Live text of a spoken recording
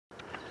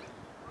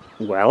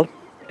Well,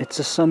 it's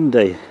a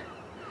Sunday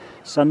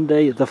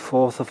the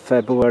 4th of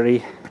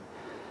February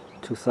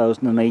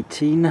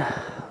 2018,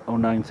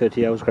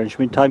 09:30 hours Greenwich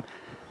Mean Time.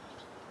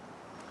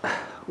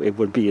 It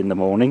would be in the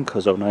morning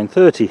because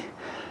 09:30.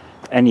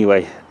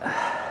 Anyway,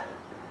 I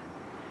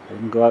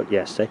didn't go out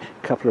yesterday.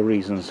 A couple of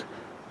reasons.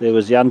 There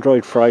was the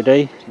Android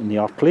Friday in the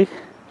Otley,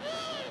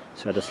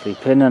 so I had to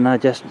sleep in, and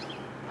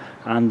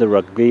and the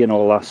rugby and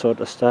all that sort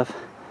of stuff.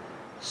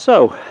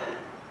 So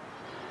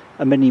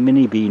a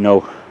mini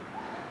Beano.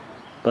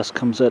 Bus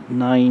comes at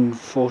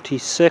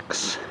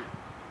 9:46.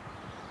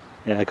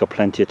 Yeah, I got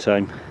plenty of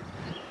time.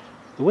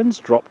 The wind's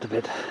dropped a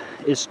bit.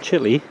 It's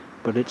chilly,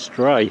 but it's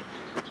dry,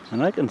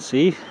 and I can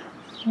see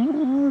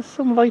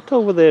some light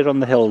over there on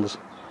the hills.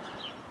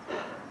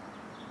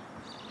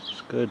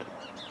 It's good.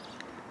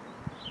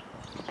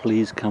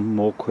 Please come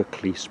more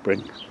quickly,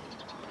 spring.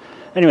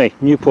 Anyway,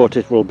 Newport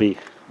it will be.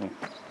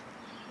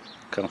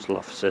 Council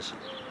offices.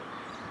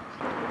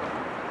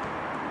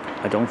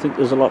 I don't think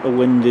there's a lot of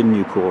wind in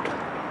Newport.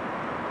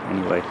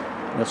 Anyway,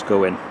 let's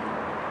go in.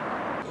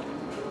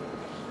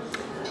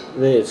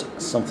 There's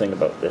something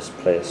about this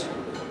place.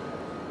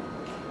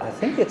 I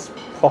think it's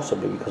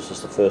possibly because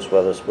it's the first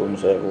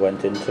Wetherspoons I ever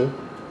went into.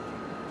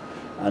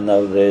 And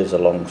now there's a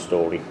long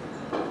story.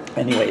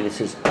 Anyway,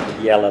 this is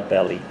Yellow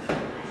Belly,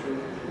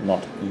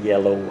 not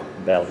Yellow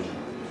Belly.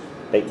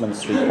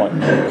 Bateman's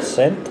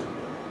 3.9%,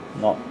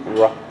 not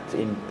wrapped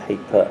in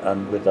paper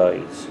and with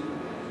eyes,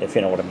 if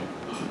you know what I mean.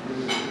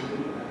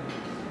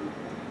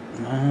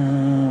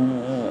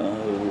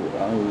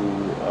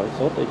 I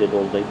thought they did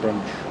all day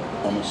brunch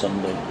on a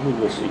Sunday. We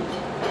will see.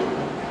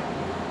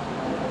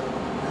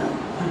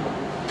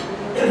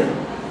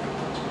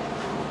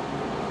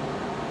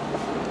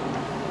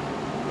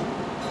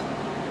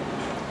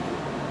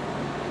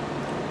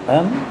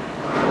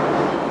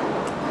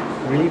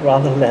 Really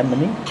rather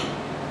lemony,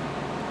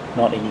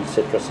 not any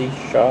citrusy,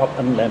 sharp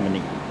and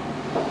lemony.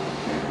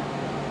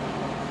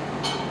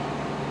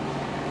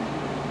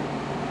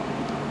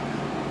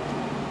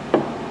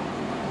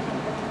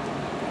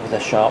 With a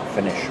sharp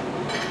finish.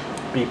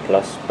 B+,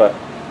 but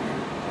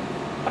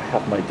I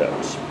have my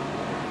doubts.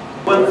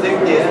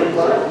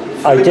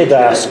 I did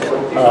ask,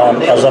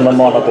 as I'm a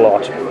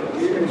monoglot.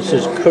 This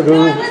is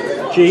Kuru,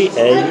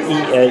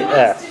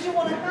 G-A-E-A-F.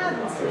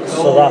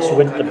 So that's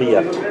winter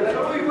beer.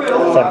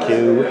 Thank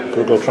you,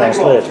 Google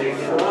Translate.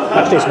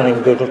 Actually, it's not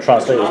even Google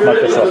Translate, it's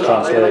Microsoft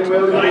Translate.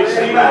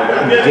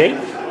 Gape?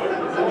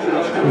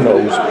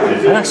 Nose.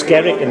 Ask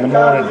Eric in the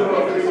morning.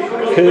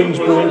 Kearns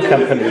Brewing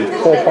Company,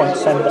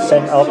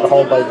 4.7%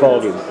 alcohol by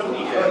volume.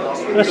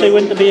 Did I say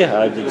winter beer?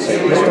 I did say.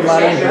 Mr.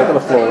 Manning, look at the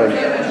flooring.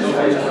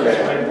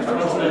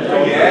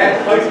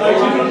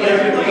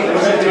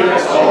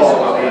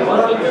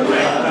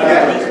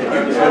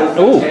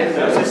 Ooh.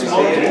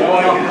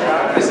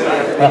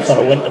 That's not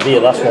a winter beer,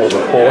 that's more of a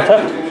porter.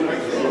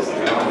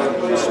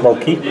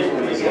 Smoky.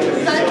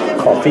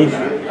 Coffee.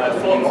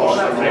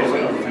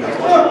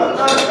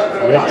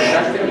 Rich.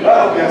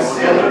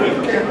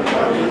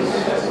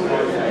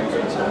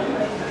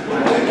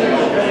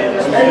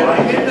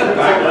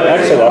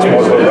 I'd say that's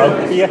more of a rug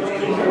beer.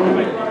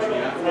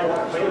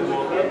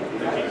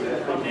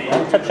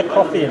 And a touch of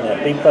coffee in there,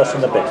 B+ in a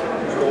bit.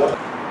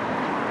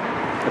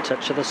 A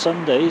touch of the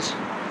Sundays.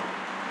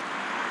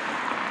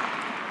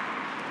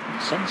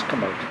 The sun's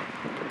come out.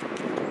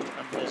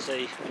 And there's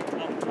a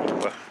long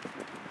tower.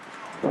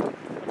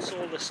 What's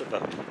all this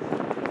about?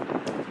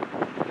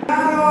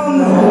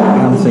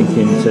 I'm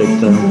thinking take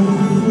the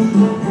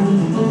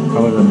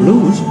However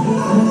Blues,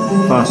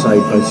 Far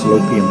Side by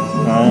Salopian,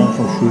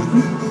 from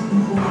Shrewsbury.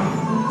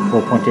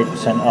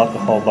 4.8%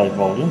 alcohol by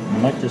volume. I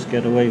might just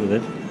get away with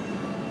it.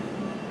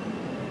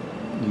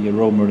 The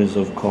aroma is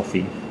of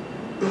coffee.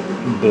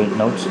 Burnt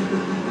notes.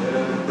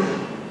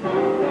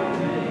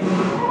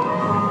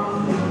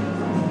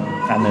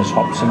 And there's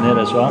hops in there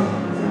as well.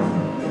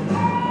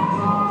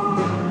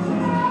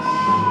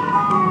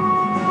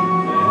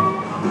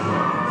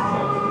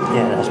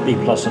 Yeah, that's B+ in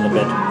a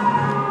bit.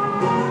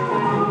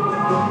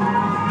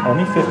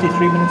 Only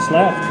 53 minutes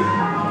left.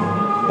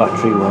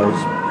 Battery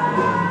wise.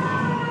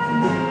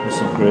 There's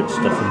some great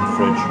stuff in the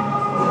fridge.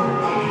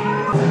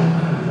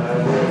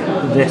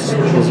 This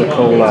is a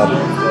collab.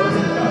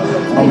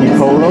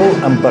 Omnipolo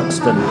and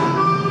Buxton.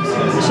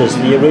 This is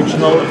the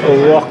original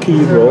Rocky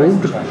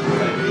Road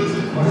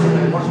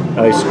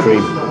ice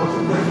cream.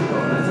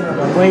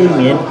 Weighing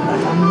in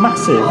at a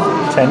massive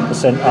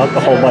 10%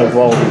 alcohol by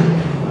volume.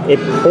 It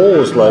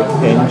pours like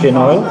engine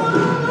oil.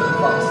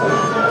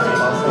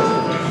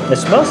 It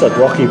smells like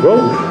Rocky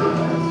Road.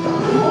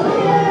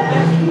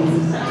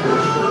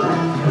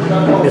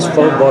 It's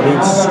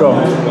full-bodied,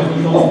 strong.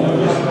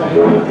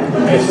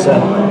 It's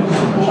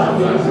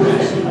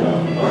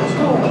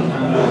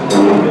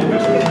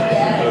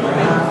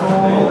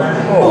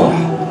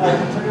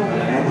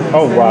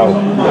oh wow.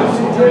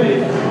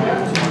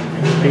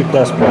 B++.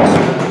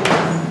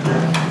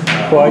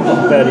 Quite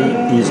very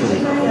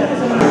easily.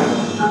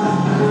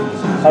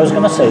 I was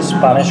going to say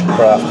Spanish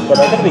craft, but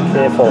I've got to be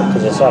careful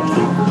because it's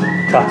actually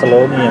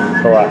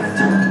Catalonian craft.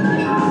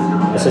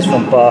 This is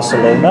from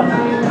Barcelona,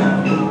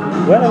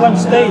 where I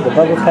once stayed,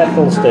 above a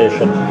petrol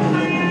station.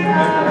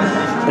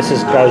 This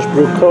is Bruch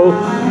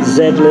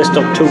Z-List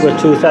October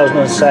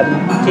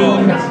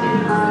 2017.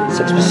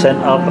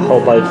 6%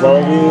 alcohol by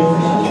volume.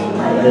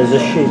 There's a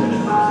sheep.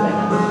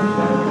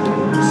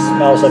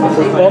 Smells like a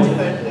fruit bomb.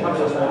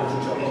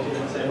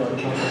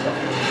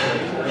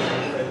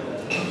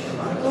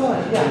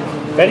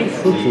 Very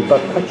fruity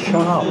but quite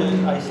sharp.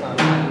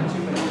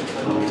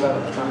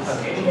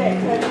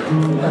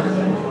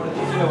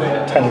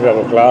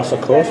 10ml glass,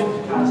 of course. In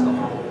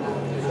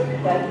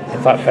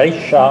fact, very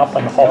sharp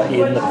and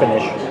hoppy in the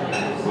finish.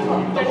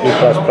 B++.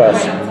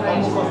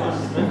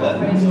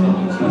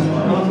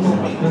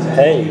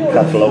 Hey,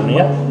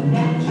 Catalonia.